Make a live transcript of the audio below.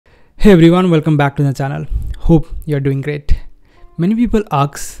Hey everyone, welcome back to the channel. Hope you're doing great. Many people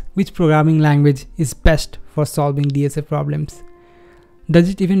ask which programming language is best for solving DSA problems. Does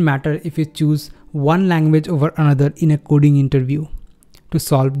it even matter if you choose one language over another in a coding interview to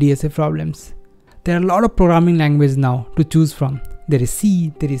solve DSA problems? There are a lot of programming languages now to choose from. There is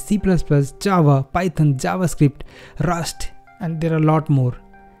C, there is C++, Java, Python, JavaScript, Rust, and there are a lot more.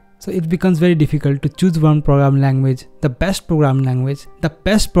 So it becomes very difficult to choose one programming language, the best programming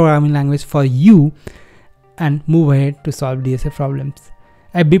language for you, and move ahead to solve DSA problems.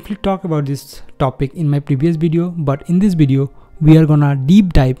 I briefly talked about this topic in my previous video, but in this video, we are gonna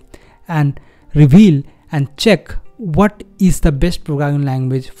deep dive and reveal and check what is the best programming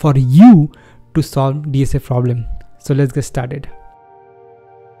language for you to solve DSA problem. So let's get started.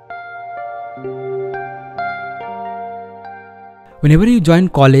 Whenever you join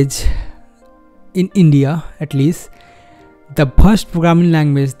college, in India at least, the first programming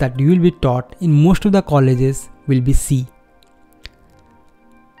language that you will be taught in most of the colleges will be C.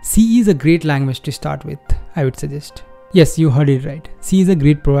 C is a great language to start with, I would suggest. Yes, you heard it right. C is a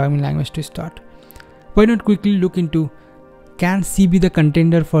great programming language to start. Why not quickly look into, can C be the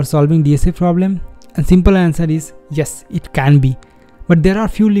contender for solving DSA problem? And simple answer is yes, it can be. But there are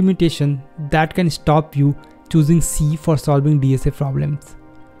few limitations that can stop you choosing C for solving DSA problems,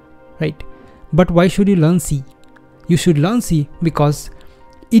 right? But why should you learn C? You should learn C because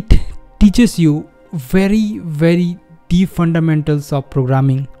it teaches you very deep fundamentals of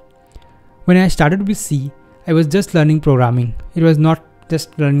programming. When I started with C, I was just learning programming. It was not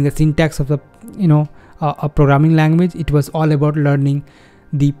just learning the syntax of the a programming language. It was all about learning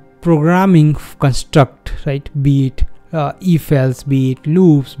the programming construct, right? Be it if else, be it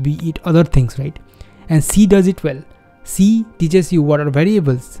loops, be it other things, right? And C does it well. C teaches you what are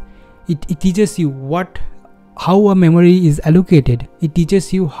variables. It teaches you how a memory is allocated. It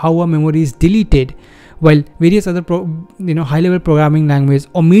teaches you how a memory is deleted, while various other high-level programming language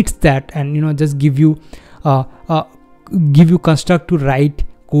omits that and just give you construct to write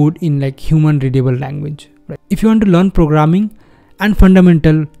code in like human readable language. Right? If you want to learn programming and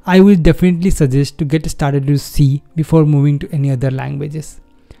fundamental, I will definitely suggest to get started with C before moving to any other languages.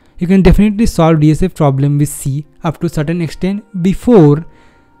 You can definitely solve DSA problem with C up to a certain extent before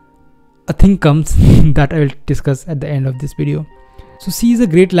a thing comes that I will discuss at the end of this video. So C is a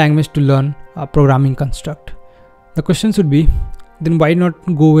great language to learn a programming construct. The question should be, then why not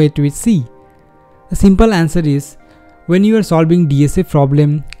go ahead with C? The simple answer is, when you are solving DSA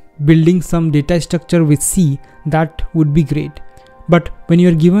problem, building some data structure with C, that would be great. But when you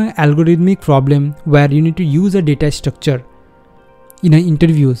are given an algorithmic problem where you need to use a data structure, in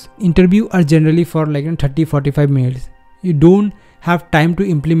interviews are generally for like 30-45 minutes. You don't have time to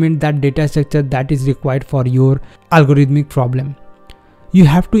implement that data structure that is required for your algorithmic problem. You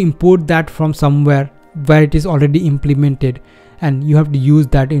have to import that from somewhere where it is already implemented, and you have to use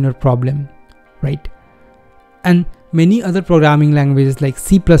that in your problem, right? And many other programming languages like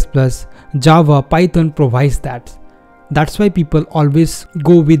C++, Java, Python provides that. That's why people always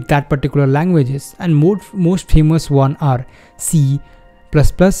go with that particular languages, and most famous one are C++,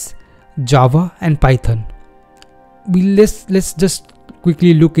 Java, and Python. Let's just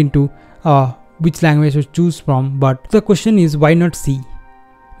quickly look into which language to choose from. But the question is, why not C?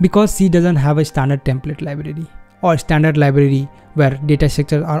 Because C doesn't have a standard template library or standard library where data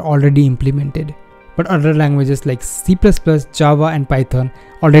structures are already implemented. But other languages like C++, Java, and Python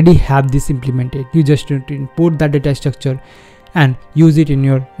already have this implemented. You just need to import that data structure and use it in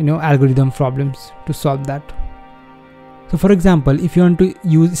your algorithm problems to solve that. So for example, if you want to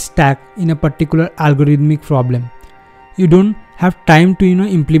use stack in a particular algorithmic problem, you don't have time to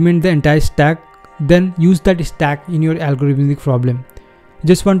implement the entire stack, then use that stack in your algorithmic problem. You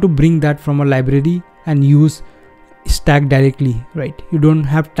just want to bring that from a library and use stack directly, right? You don't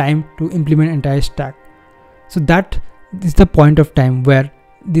have time to implement entire stack. So that is the point of time where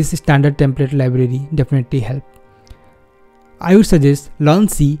this standard template library definitely help. I would suggest learn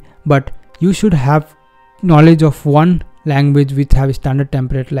C, but you should have knowledge of one language which have a standard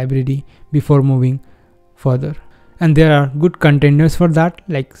template library before moving further. And there are good contenders for that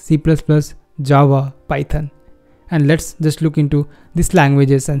like C++, Java, Python. And let's just look into these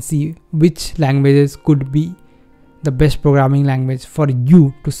languages and see which languages could be the best programming language for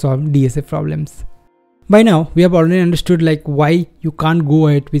you to solve DSA problems. By now, we have already understood like why you can't go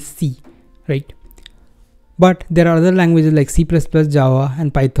ahead with C, right? But there are other languages like C++, Java,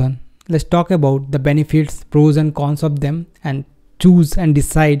 and Python. Let's talk about the benefits, pros and cons of them, and choose and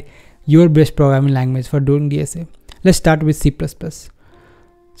decide your best programming language for doing DSA. Let's start with C++.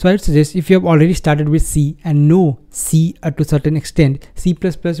 So I'd suggest if you have already started with C and know C to a certain extent, C++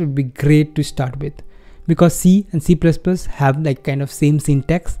 would be great to start with, because C and C++ have like kind of same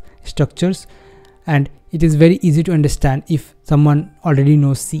syntax structures, and it is very easy to understand if someone already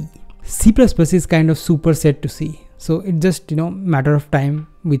knows C. C++ is kind of superset to C, so it just matter of time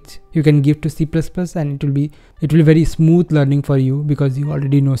which you can give to C++, and it will be very smooth learning for you because you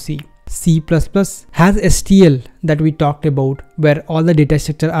already know C. C++ has STL that we talked about, where all the data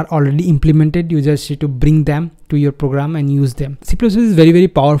structure are already implemented. You just need to bring them to your program and use them. C++ is very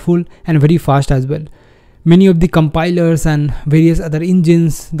powerful and very fast as well. Many of the compilers and various other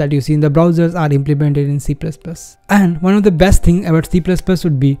engines that you see in the browsers are implemented in C++. And one of the best thing about C++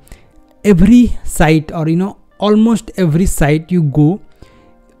 would be every site, or almost every site you go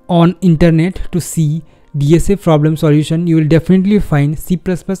on internet to see DSA problem solution, you will definitely find C++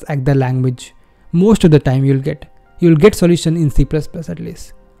 as the language. Most of the time you'll get solution in C++ at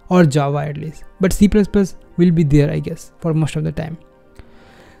least, or Java at least, but C++ will be there, I guess, for most of the time.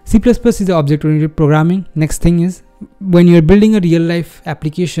 C++ is object-oriented programming. Next thing is, when you're building a real life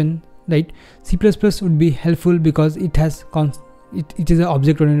application, right, C++ would be helpful because it has it is an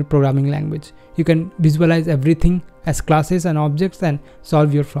object-oriented programming language. You can visualize everything as classes and objects and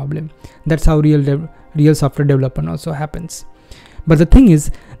solve your problem. That's how real software development also happens. But the thing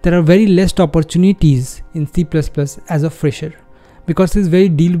is, there are very less opportunities in C++ as a fresher, because it's very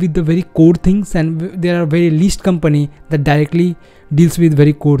deal with the very core things, and there are very least company that directly deals with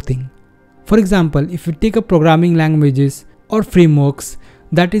very core thing. For example, if you take a programming languages or frameworks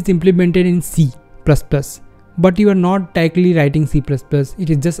that is implemented in C++, but you are not directly writing C++, it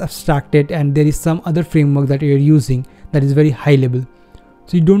is just abstracted and there is some other framework that you are using that is very high level.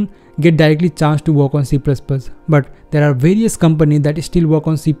 So you don't get directly chance to work on C++, but there are various companies that still work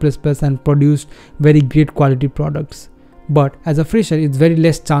on C++ and produce very great quality products. But as a fresher, it's very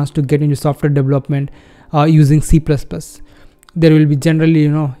less chance to get into software development using C++. There will be generally,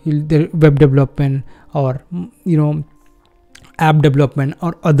 web development or, app development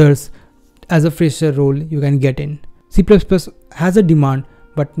or others as a fresher role you can get in. C++ has a demand,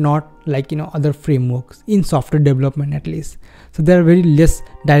 but not like other frameworks in software development at least. So there are very less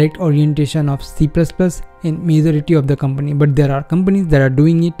direct orientation of C++ in majority of the company, but there are companies that are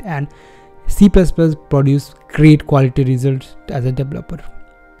doing it, and C++ produce great quality results as a developer.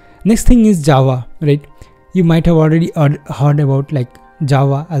 Next thing is Java, right? You might have already heard about like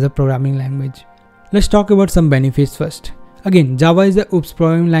Java as a programming language. Let's talk about some benefits first. Again, Java is a OOPS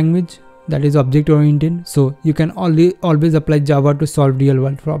programming language that is object oriented, so you can always apply Java to solve real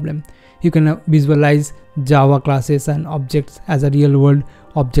world problem. You can visualize Java classes and objects as a real world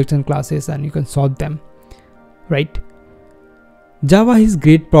objects and classes, and you can solve them, right? Java is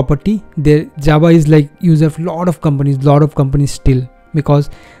great property. Java is like used of lot of companies still, because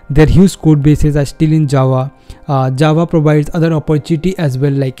their huge code bases are still in Java. Java provides other opportunity as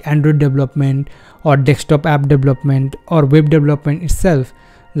well, like Android development or desktop app development or web development itself,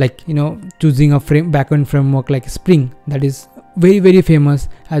 like choosing a backend framework like Spring that is very famous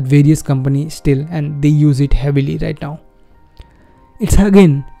at various companies still, and they use it heavily right now. It's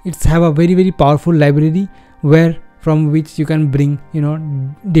have a very powerful library from which you can bring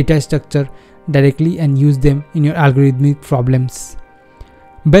data structure directly and use them in your algorithmic problems.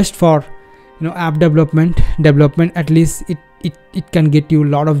 Best for app development, at least it can get you a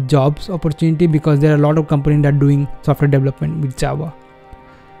lot of jobs opportunity, because there are a lot of companies that are doing software development with Java.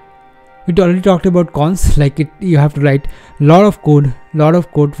 We already talked about cons, like you have to write a lot of code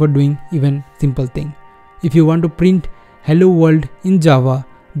for doing even simple thing. If you want to print hello world in Java,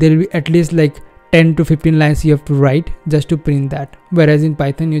 there will be at least like 10 to 15 lines you have to write just to print that, whereas in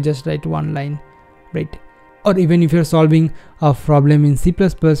Python you just write one line, right? Or even if you're solving a problem in C++,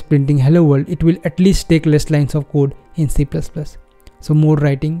 printing hello world, it will at least take less lines of code in C++. So more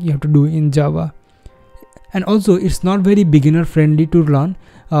writing you have to do in Java. And also it's not very beginner friendly to learn.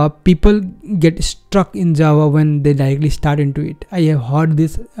 People get stuck in Java when they directly start into it. I have heard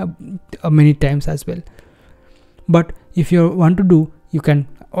this many times as well. But if you want to do, you can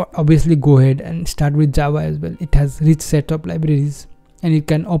obviously go ahead and start with Java as well. It has rich set of libraries, and it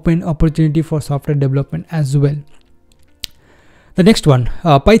can open opportunity for software development as well. The next one,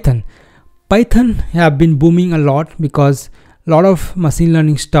 Python. Python have been booming a lot because a lot of machine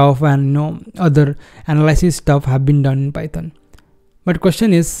learning stuff and other analysis stuff have been done in Python. But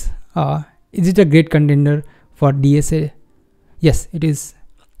question is it a great contender for DSA? Yes, it is,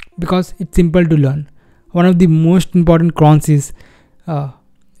 because it's simple to learn. One of the most important cons is one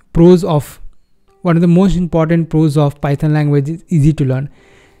of the most important pros of Python language is easy to learn.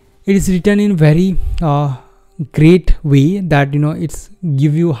 It is written in very great way that it's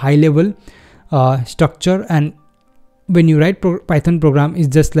give you high level structure, and when you write Python program, it's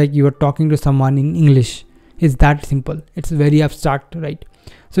just like you are talking to someone in English. It's that simple. It's very abstract, right?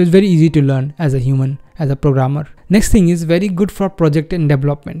 So it's very easy to learn as a human, as a programmer. Next thing is very good for project and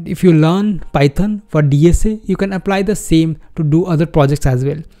development. If you learn Python for DSA, you can apply the same to do other projects as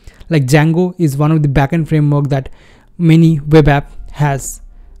well. Like Django is one of the backend framework that many web app has.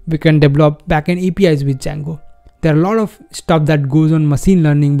 We can develop backend APIs with Django. There are a lot of stuff that goes on machine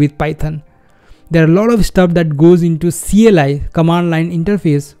learning with Python. There are a lot of stuff that goes into CLI, command line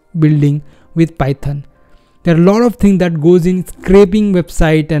interface building with Python. There are a lot of things that goes in scraping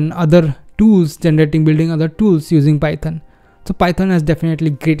website and other tools, building other tools using Python. So Python has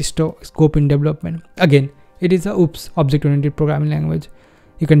definitely great scope in development. Again, it is a object-oriented programming language.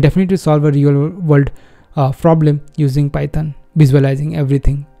 You can definitely solve a real-world problem using Python, visualizing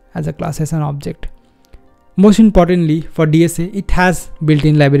everything as a class, as an object. Most importantly, for DSA, it has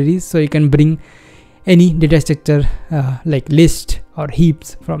built-in libraries, so you can bring any data structure like list or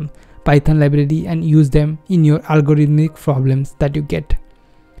heaps from Python library and use them in your algorithmic problems that you get.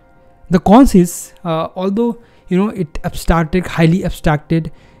 The cons is, although it highly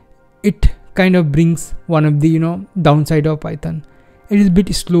abstracted, it kind of brings one of the downside of Python. It is a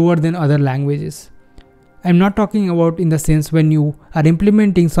bit slower than other languages. I'm not talking about in the sense when you are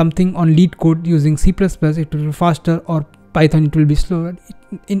implementing something on lead code using C++, it will be faster, or Python it will be slower.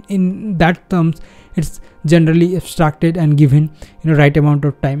 In that terms, it's generally abstracted and given right amount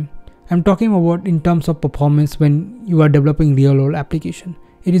of time. I'm talking about in terms of performance when you are developing real world application.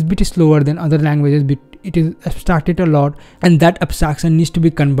 It is a bit slower than other languages, but it is abstracted a lot, and that abstraction needs to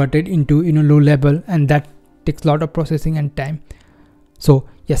be converted into low level, and that takes a lot of processing and time. So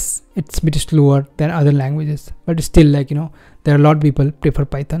yes, it's a bit slower than other languages, but still, like there are a lot of people prefer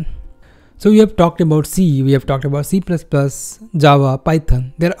Python. So we have talked about C, we have talked about C++, Java,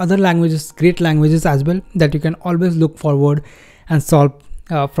 Python. There are other languages, great languages as well, that you can always look forward and solve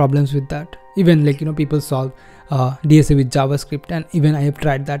problems with that. Even people solve DSA with JavaScript, and even I have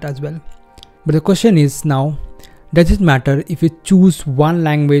tried that as well. But the question is now, does it matter if you choose one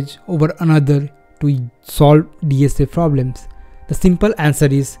language over another to solve DSA problems? The simple answer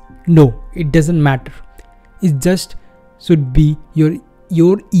is no, it doesn't matter. It just should be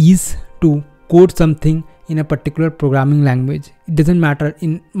your ease to code something in a particular programming language. It doesn't matter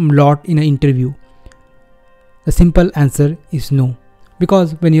in an interview. The simple answer is no.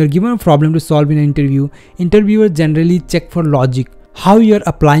 Because when you're given a problem to solve in an interview, interviewers generally check for logic, how you're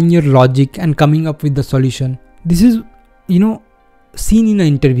applying your logic and coming up with the solution. This is, seen in an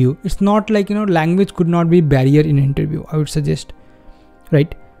interview. It's not like, language could not be a barrier in an interview, I would suggest,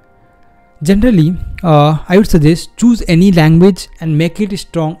 right? Generally, I would suggest choose any language and make it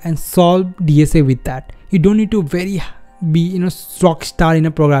strong and solve DSA with that. You don't need to be rock star in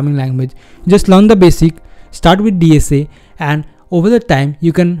a programming language. Just learn the basic, start with DSA, and over the time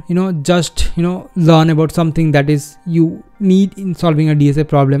you can just learn about something that is you need in solving a DSA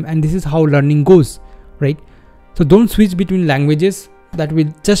problem, and this is how learning goes, right? So don't switch between languages. That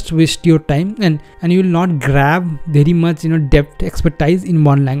will just waste your time, and you will not grab very much depth expertise in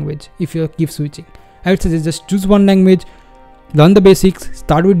one language if you keep switching. I would suggest just choose one language, learn the basics,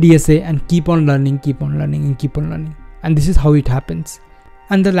 start with DSA, and keep on learning, and this is how it happens.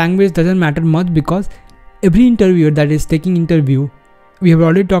 And the language doesn't matter much, because every interviewer that is taking interview, we have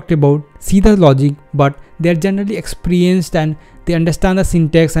already talked about, see the logic, but they are generally experienced and they understand the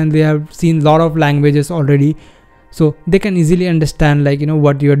syntax, and they have seen a lot of languages already. So they can easily understand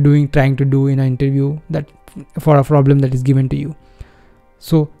what you are trying to do in an interview that for a problem that is given to you.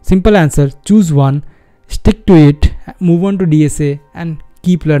 So simple answer, choose one, stick to it, move on to DSA, and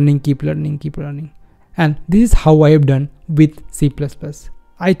keep learning. And this is how I have done with C++.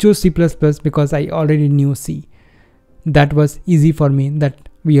 I chose C++ because I already knew C. That was easy for me, that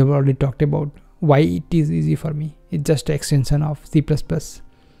we have already talked about why it is easy for me. It's just an extension of C++.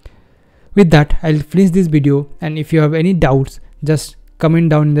 With that, I'll finish this video, and if you have any doubts, just comment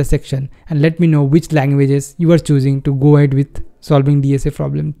down in the section and let me know which languages you are choosing to go ahead with solving DSA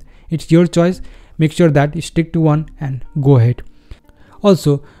problems. It's your choice. Make sure that you stick to one and go ahead.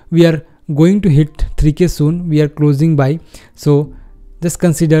 Also, we are going to hit 3K soon. We are closing by, so just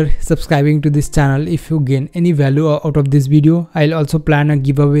consider subscribing to this channel if you gain any value out of this video. I'll also plan a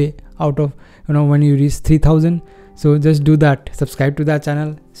giveaway out of when you reach 3000. So just do that, subscribe to that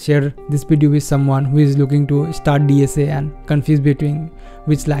channel, share this video with someone who is looking to start DSA and confused between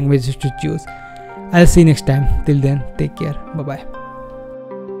which languages to choose. I'll see you next time. Till then, take care. Bye bye.